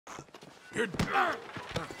You're...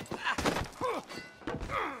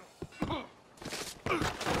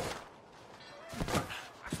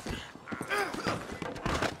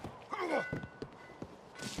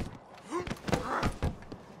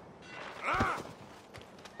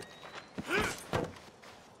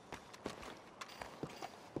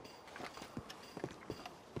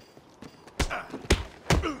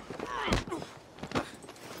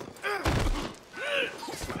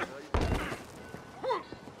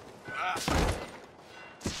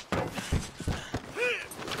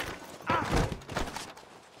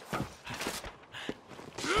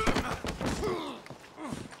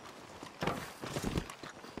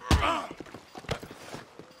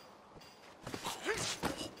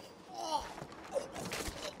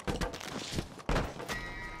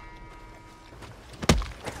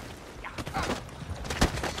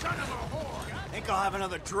 I'll have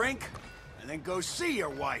another drink, and then go see your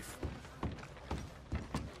wife.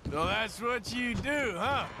 So that's what you do,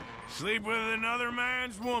 huh? Sleep with another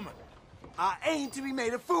man's woman. I ain't to be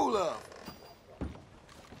made a fool of.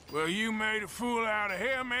 Well, you made a fool out of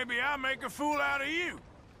him, maybe I'll make a fool out of you.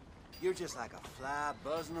 You're just like a fly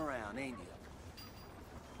buzzing around, ain't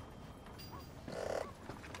you?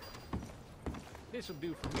 This'll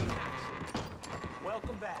do for me.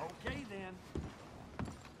 Welcome back. Okay, then.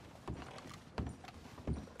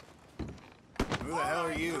 Who the hell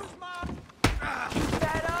are you? Keep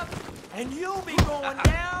that up, and you'll be going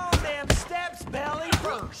down them steps belly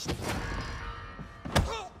first.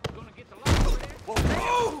 Gonna get the light over there?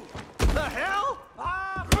 Whoa, the hell?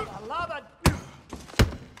 Ah, for the love of...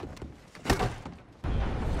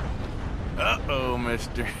 Uh-oh,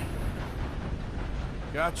 mister.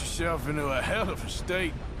 Got yourself into a hell of a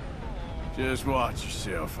state. Just watch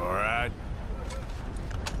yourself, all right?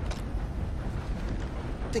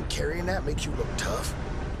 Think carrying that makes you look tough?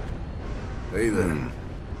 Hey there.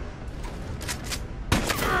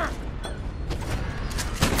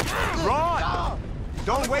 Run!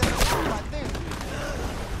 Don't wait.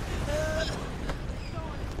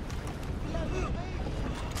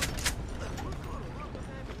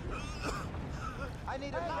 I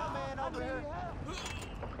need a man over here.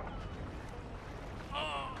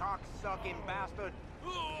 Cock-sucking bastard.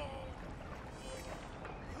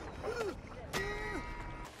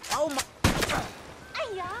 Oh my!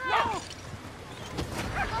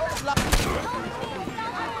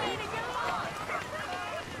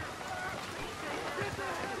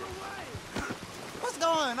 What's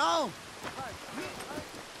going on?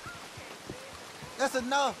 That's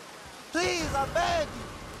enough. Please, I beg you.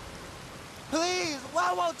 Please,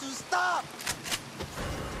 why won't you stop?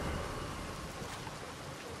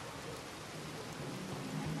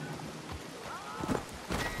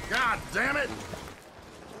 God damn it!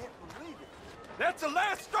 That's the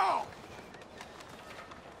last straw!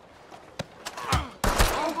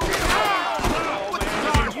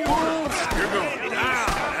 You're going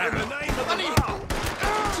down in the name of the law!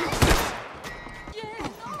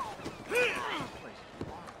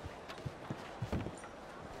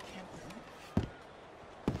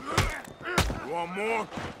 Want more?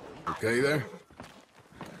 Okay there?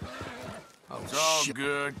 Oh, it's all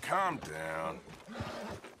good. Calm down.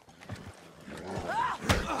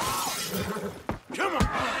 Come on!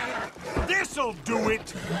 This'll do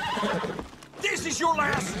it! This is your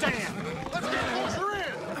last stand! Let's get closer in!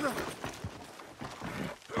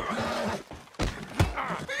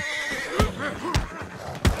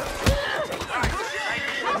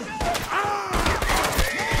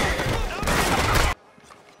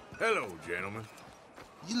 Hello, gentlemen.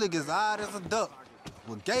 You look as odd as a duck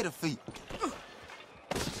with gator feet.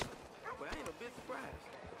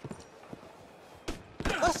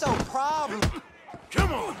 What's your problem?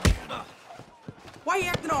 Come on! Why you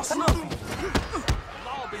acting all snuffy?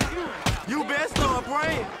 You best start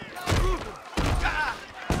praying.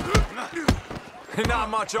 Not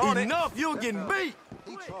much on it. Enough, you're getting beat.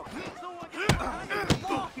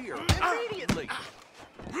 Here, immediately.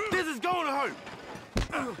 This is going to hurt.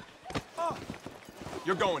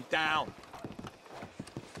 You're going down.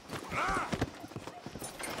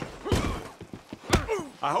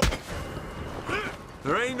 I hope...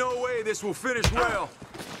 There ain't no way this will finish well.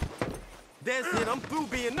 That's it, I'm through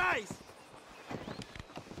being nice.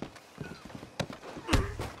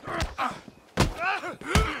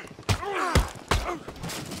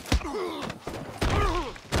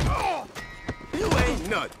 You ain't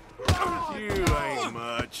nothing. You ain't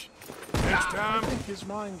much. Next time... His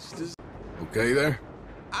mind's just... Okay there?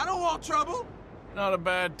 I don't want trouble. Not a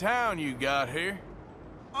bad town you got here.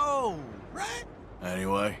 Oh, right.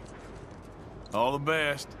 Anyway, all the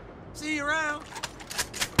best. See you around.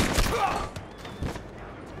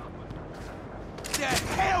 the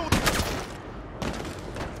hell